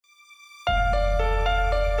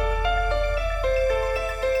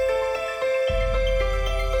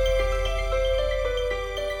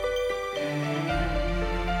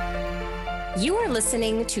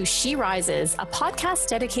listening to She Rises, a podcast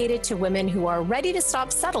dedicated to women who are ready to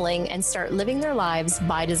stop settling and start living their lives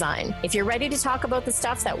by design. If you're ready to talk about the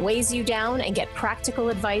stuff that weighs you down and get practical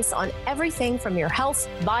advice on everything from your health,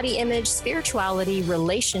 body image, spirituality,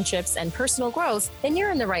 relationships, and personal growth, then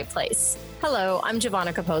you're in the right place. Hello, I'm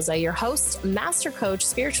Giovanna Capozza, your host, master coach,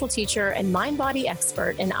 spiritual teacher, and mind-body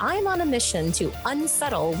expert, and I'm on a mission to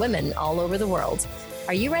unsettle women all over the world.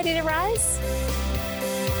 Are you ready to rise?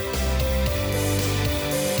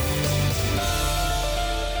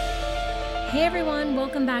 Hey everyone,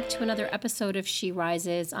 welcome back to another episode of She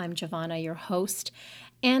Rises. I'm Giovanna, your host,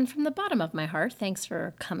 and from the bottom of my heart, thanks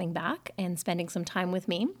for coming back and spending some time with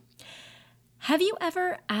me. Have you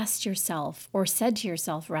ever asked yourself, or said to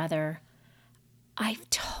yourself rather, I've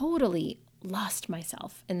totally lost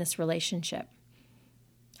myself in this relationship.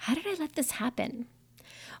 How did I let this happen?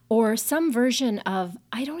 Or some version of,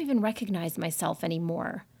 I don't even recognize myself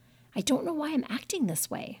anymore. I don't know why I'm acting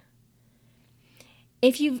this way.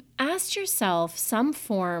 If you've asked yourself some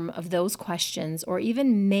form of those questions, or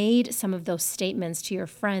even made some of those statements to your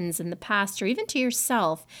friends in the past, or even to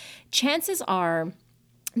yourself, chances are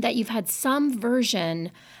that you've had some version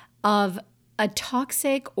of a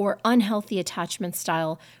toxic or unhealthy attachment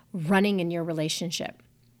style running in your relationship.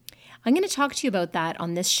 I'm going to talk to you about that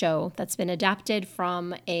on this show that's been adapted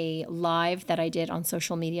from a live that I did on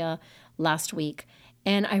social media last week.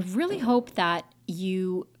 And I really hope that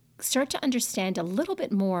you start to understand a little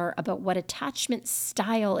bit more about what attachment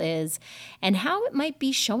style is and how it might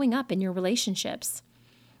be showing up in your relationships.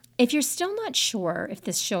 If you're still not sure if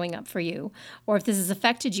this is showing up for you, or if this has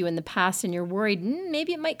affected you in the past and you're worried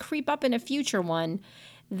maybe it might creep up in a future one,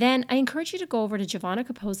 then I encourage you to go over to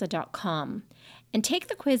giovannacapozza.com and take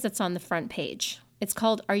the quiz that's on the front page. It's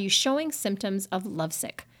called, Are You Showing Symptoms of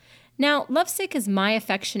Lovesick? Now, lovesick is my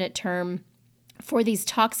affectionate term for these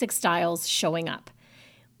toxic styles showing up.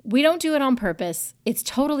 We don't do it on purpose. It's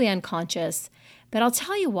totally unconscious. But I'll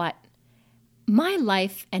tell you what, my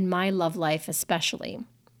life and my love life especially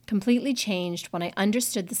completely changed when I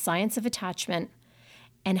understood the science of attachment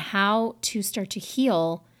and how to start to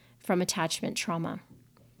heal from attachment trauma.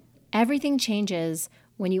 Everything changes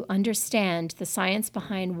when you understand the science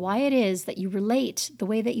behind why it is that you relate the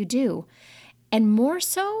way that you do, and more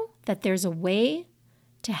so that there's a way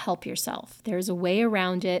to help yourself. There's a way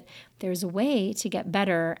around it. There's a way to get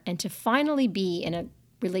better and to finally be in a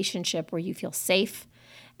relationship where you feel safe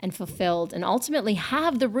and fulfilled and ultimately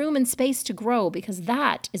have the room and space to grow, because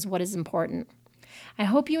that is what is important. I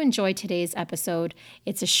hope you enjoyed today's episode.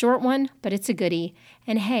 It's a short one, but it's a goodie.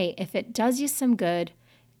 And hey, if it does you some good,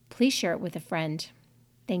 please share it with a friend.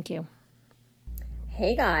 Thank you.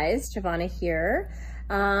 Hey guys, Giovanna here.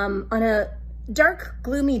 On a dark,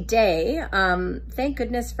 gloomy day. Thank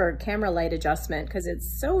goodness for camera light adjustment, because it's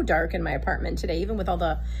so dark in my apartment today, even with all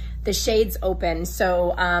the shades open.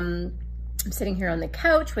 So I'm sitting here on the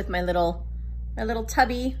couch with my little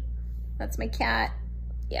Tubby. That's my cat.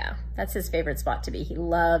 Yeah, that's his favorite spot to be. He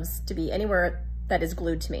loves to be anywhere that is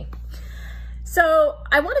glued to me. So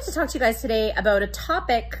I wanted to talk to you guys today about a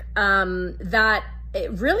topic that it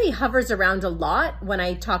really hovers around a lot when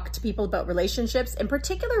I talk to people about relationships, in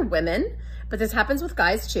particular women, but this happens with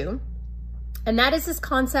guys too. And that is this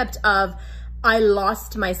concept of, I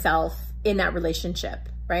lost myself in that relationship,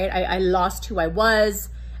 right? I lost who I was.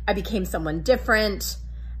 I became someone different.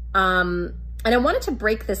 And I wanted to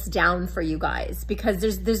break this down for you guys, because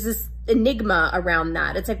there's this enigma around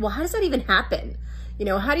that. It's like, well, how does that even happen? You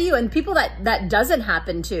know, how do you, and people that doesn't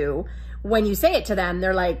happen to, when you say it to them,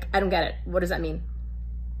 they're like, I don't get it. What does that mean?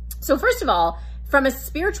 So first of all, from a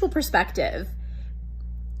spiritual perspective,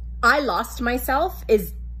 I lost myself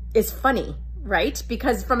is funny, right?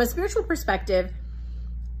 Because from a spiritual perspective,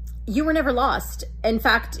 you were never lost. In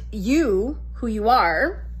fact, you, who you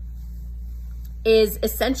are, is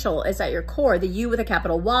essential, is at your core. The you with a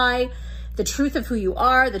capital Y, the truth of who you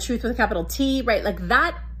are, the truth with a capital T, right? Like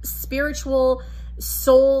that spiritual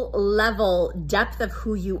soul level depth of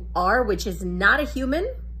who you are, which is not a human,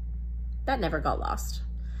 that never got lost.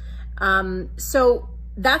 So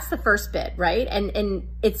that's the first bit, right? And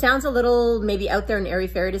it sounds a little maybe out there and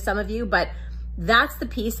airy-fairy to some of you, but that's the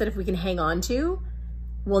piece that if we can hang on to,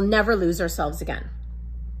 we'll never lose ourselves again.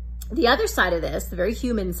 The other side of this, the very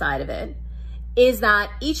human side of it, is that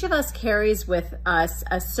each of us carries with us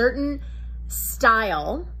a certain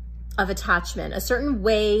style of attachment, a certain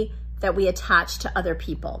way that we attach to other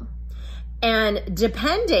people. And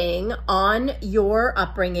depending on your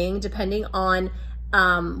upbringing, depending on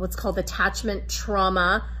what's called attachment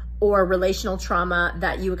trauma or relational trauma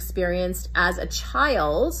that you experienced as a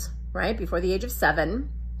child, right, before the age of 7,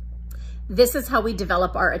 this is how we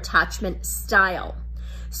develop our attachment style.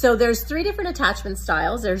 So there's 3 different attachment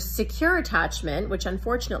styles. There's secure attachment, which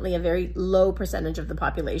unfortunately a very low percentage of the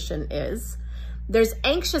population is. There's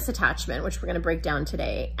anxious attachment, which we're going to break down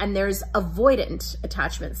today. And there's avoidant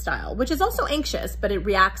attachment style, which is also anxious, but it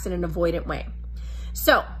reacts in an avoidant way.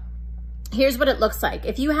 So here's what it looks like.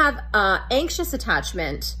 If you have anxious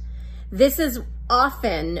attachment, this is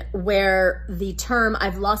often where the term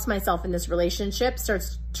 "I've lost myself in this relationship"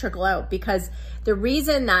 starts to trickle out, because the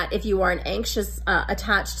reason that if you are an anxious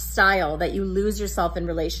attached style that you lose yourself in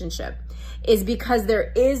relationship is because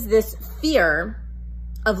there is this fear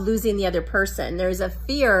of losing the other person. There's a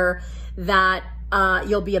fear that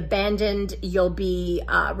you'll be abandoned, you'll be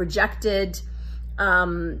rejected,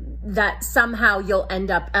 that somehow you'll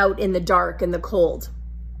end up out in the dark and the cold.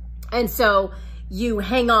 And so you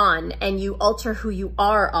hang on and you alter who you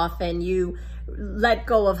are often. You let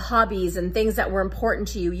go of hobbies and things that were important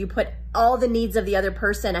to you. You put all the needs of the other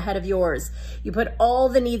person ahead of yours. You put all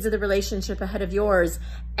the needs of the relationship ahead of yours,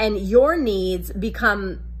 and your needs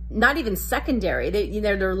become not even secondary.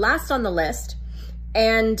 They're last on the list.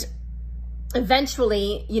 And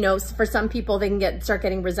eventually, for some people, they can start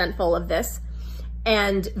getting resentful of this,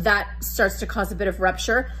 and that starts to cause a bit of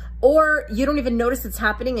rupture, or you don't even notice it's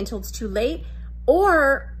happening until it's too late.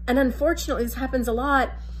 Or, and unfortunately this happens a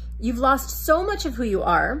lot, you've lost so much of who you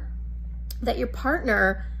are that your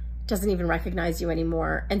partner doesn't even recognize you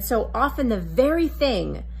anymore. And so often the very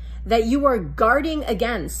thing that you are guarding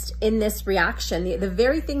against in this reaction, the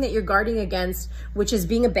very thing that you're guarding against, which is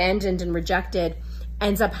being abandoned and rejected,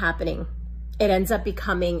 ends up happening. It ends up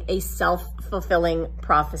becoming a self-fulfilling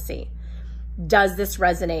prophecy. Does this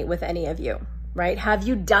resonate with any of you? Right? Have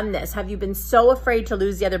you done this? Have you been so afraid to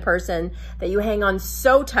lose the other person that you hang on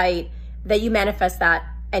so tight that you manifest that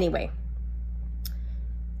anyway?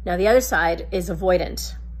 Now, the other side is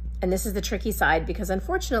avoidant. And this is the tricky side, because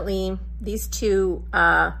unfortunately, these 2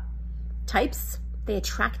 types, they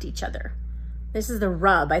attract each other. This is the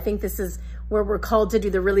rub. I think this is where we're called to do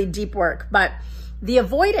the really deep work. But the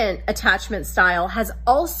avoidant attachment style has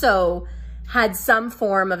also had some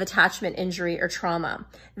form of attachment injury or trauma.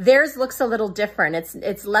 Theirs looks a little different.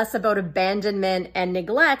 It's less about abandonment and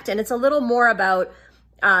neglect, and it's a little more about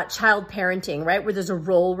child parenting, right? Where there's a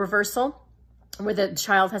role reversal, where the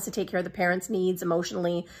child has to take care of the parent's needs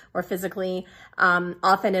emotionally or physically.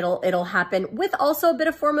 Often it'll happen with also a bit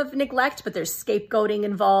of form of neglect, but there's scapegoating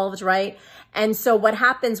involved, right? And so what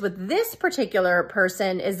happens with this particular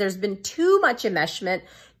person is there's been too much enmeshment,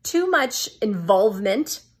 too much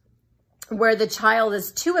involvement, where the child is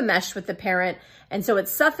too enmeshed with the parent, and so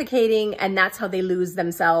it's suffocating, and that's how they lose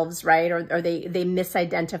themselves, right? Or they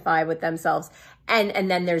misidentify with themselves, and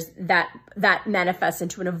then there's that manifests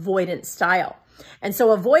into an avoidant style. And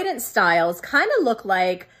so avoidant styles kind of look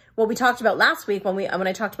like what we talked about last week when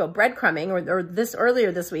I talked about breadcrumbing, or this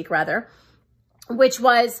earlier this week rather, which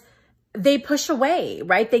was they push away,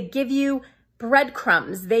 right? They give you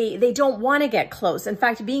breadcrumbs. They don't want to get close. In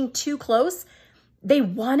fact, being too close, they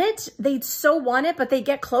want it, they so want it, but they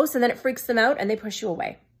get close and then it freaks them out and they push you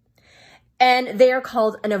away. And they are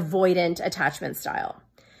called an avoidant attachment style.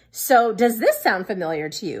 So does this sound familiar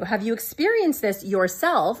to you? Have you experienced this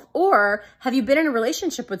yourself, or have you been in a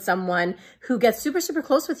relationship with someone who gets super, super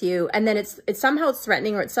close with you, and then it's somehow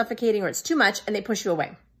threatening, or it's suffocating, or it's too much, and they push you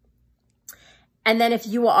away? And then if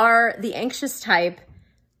you are the anxious type,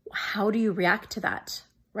 how do you react to that,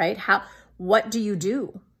 right? What do you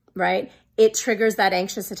do, right? It triggers that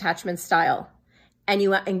anxious attachment style, and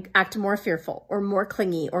you act more fearful or more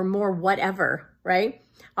clingy or more whatever, right?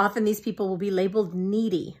 Often these people will be labeled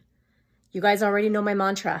needy. You guys already know my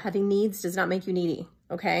mantra: having needs does not make you needy,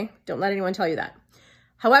 okay? Don't let anyone tell you that.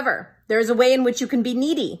 However, there is a way in which you can be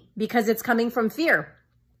needy because it's coming from fear.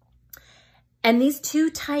 And these 2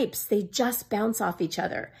 types, they just bounce off each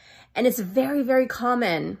other. And it's very, very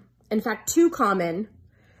common, in fact, too common,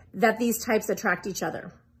 that these types attract each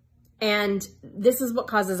other. And this is what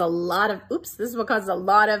causes a lot of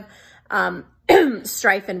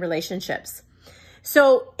strife in relationships.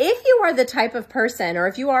 So if you are the type of person, or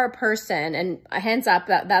if you are a person, and hands up,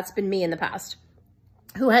 that's been me in the past,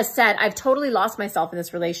 who has said, I've totally lost myself in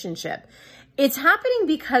this relationship, it's happening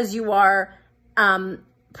because you are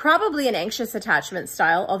probably an anxious attachment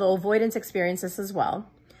style, although avoidance experiences as well.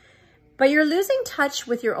 But you're losing touch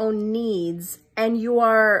with your own needs, and you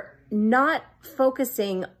are not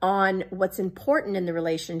focusing on what's important in the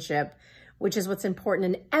relationship, which is what's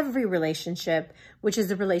important in every relationship, which is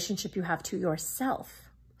the relationship you have to yourself.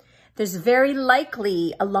 There's very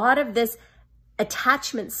likely a lot of this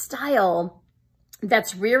attachment style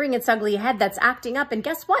that's rearing its ugly head, that's acting up. And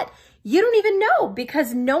guess what? You don't even know,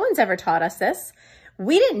 because no one's ever taught us this.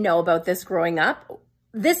 We didn't know about this growing up.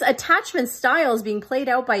 This attachment style is being played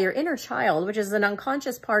out by your inner child, which is an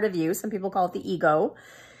unconscious part of you. Some people call it the ego.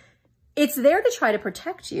 It's there to try to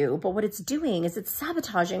protect you, but what it's doing is it's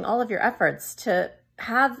sabotaging all of your efforts to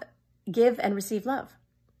have, give, and receive love.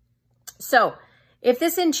 So if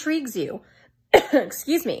this intrigues you,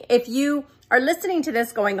 excuse me, if you are listening to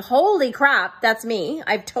this going, holy crap, that's me.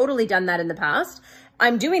 I've totally done that in the past.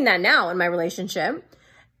 I'm doing that now in my relationship.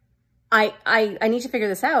 I need to figure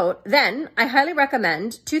this out. Then I highly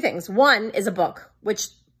recommend two things. One is a book, which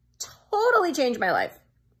totally changed my life.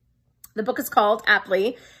 The book is called,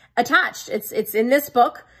 aptly, Attached. It's in this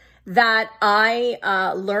book that I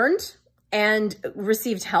learned and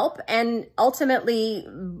received help. And ultimately,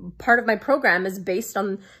 part of my program is based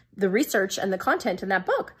on the research and the content in that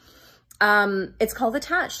book. It's called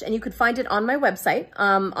Attached, and you could find it on my website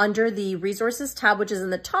under the resources tab, which is in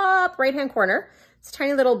the top right-hand corner. It's a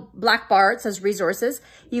tiny little black bar. It says resources.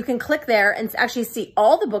 You can click there and actually see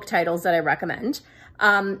all the book titles that I recommend.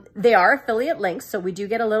 They are affiliate links, so we do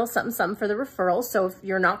get a little something for the referral. So if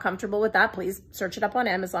you're not comfortable with that, please search it up on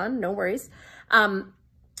Amazon. No worries.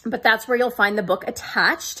 But that's where you'll find the book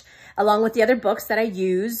Attached, along with the other books that I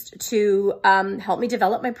used to help me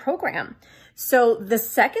develop my program. So the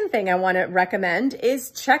second thing I want to recommend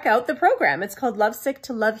is check out the program. It's called Lovesick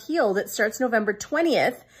to Love Healed. It starts November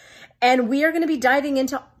 20th. And we are going to be diving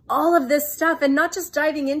into all of this stuff, and not just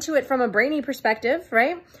diving into it from a brainy perspective,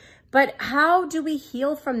 right? But how do we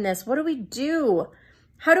heal from this? What do we do?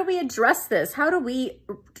 How do we address this? How do we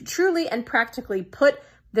truly and practically put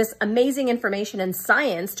this amazing information and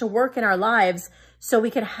science to work in our lives so we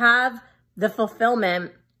could have the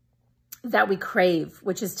fulfillment that we crave,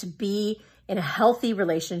 which is to be in a healthy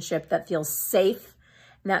relationship that feels safe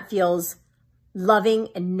and that feels loving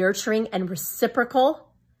and nurturing and reciprocal,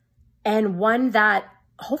 and one that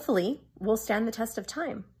hopefully will stand the test of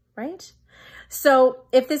time, right? So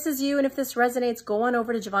if this is you and if this resonates, go on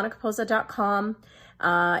over to JivanaCaposa.com.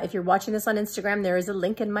 If you're watching this on Instagram, there is a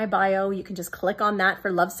link in my bio. You can just click on that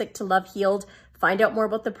for Lovesick to Love Healed. Find out more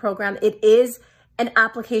about the program. It is an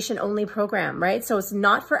application-only program, right? So it's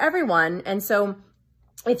not for everyone. And so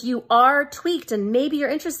if you are tweaked and maybe you're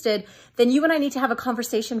interested, then you and I need to have a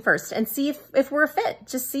conversation first and see if we're a fit.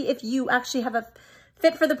 Just see if you actually have a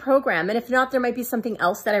fit for the program. And if not, there might be something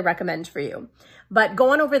else that I recommend for you. But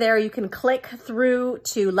go on over there. You can click through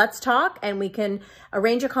to Let's Talk, and we can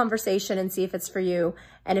arrange a conversation and see if it's for you.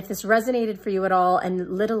 And if this resonated for you at all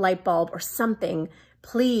and lit a light bulb or something,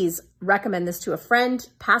 please recommend this to a friend.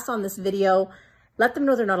 Pass on this video. Let them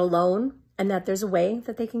know they're not alone and that there's a way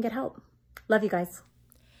that they can get help. Love you guys.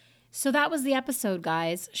 So that was the episode,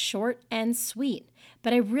 guys. Short and sweet.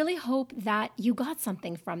 But I really hope that you got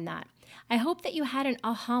something from that. I hope that you had an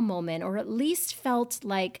aha moment, or at least felt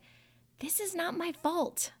like, this is not my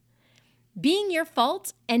fault. Being your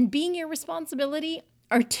fault and being your responsibility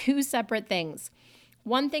are two separate things.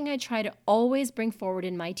 One thing I try to always bring forward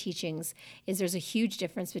in my teachings is there's a huge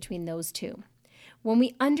difference between those two. When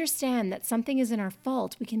we understand that something isn't our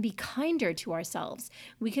fault, we can be kinder to ourselves.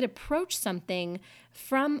 We could approach something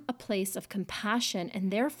from a place of compassion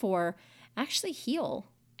and therefore actually heal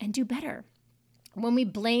and do better. When we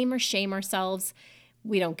blame or shame ourselves,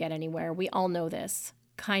 we don't get anywhere. We all know this.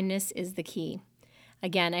 Kindness is the key.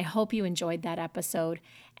 Again, I hope you enjoyed that episode.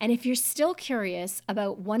 And if you're still curious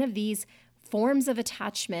about one of these forms of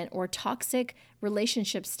attachment or toxic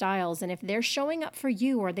relationship styles, and if they're showing up for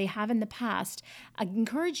you or they have in the past, I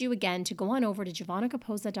encourage you again to go on over to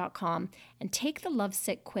JivanaCaposa.com and take the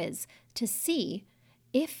Lovesick quiz to see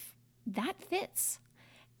if that fits.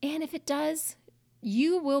 And if it does,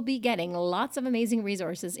 you will be getting lots of amazing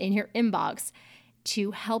resources in your inbox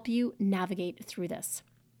to help you navigate through this.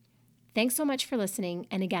 Thanks so much for listening.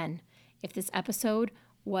 And again, if this episode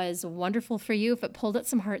was wonderful for you, if it pulled at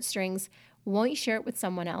some heartstrings, won't you share it with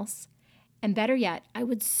someone else? And better yet, I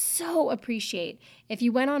would so appreciate if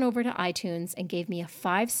you went on over to iTunes and gave me a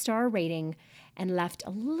 5-star rating and left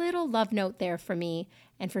a little love note there for me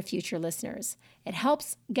and for future listeners. It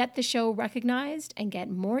helps get the show recognized and get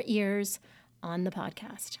more ears on the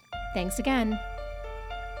podcast. Thanks again.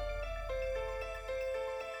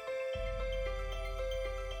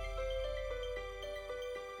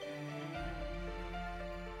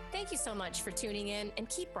 Thank you so much for tuning in, and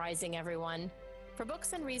keep rising, everyone. For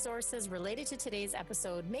books and resources related to today's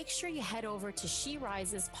episode, make sure you head over to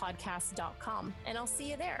SheRisesPodcast.com, and I'll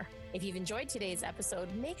see you there. If you've enjoyed today's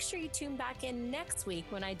episode, make sure you tune back in next week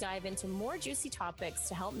when I dive into more juicy topics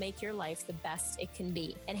to help make your life the best it can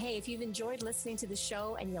be. And hey, if you've enjoyed listening to the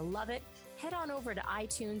show and you love it, head on over to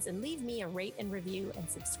iTunes and leave me a rate and review and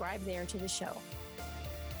subscribe there to the show.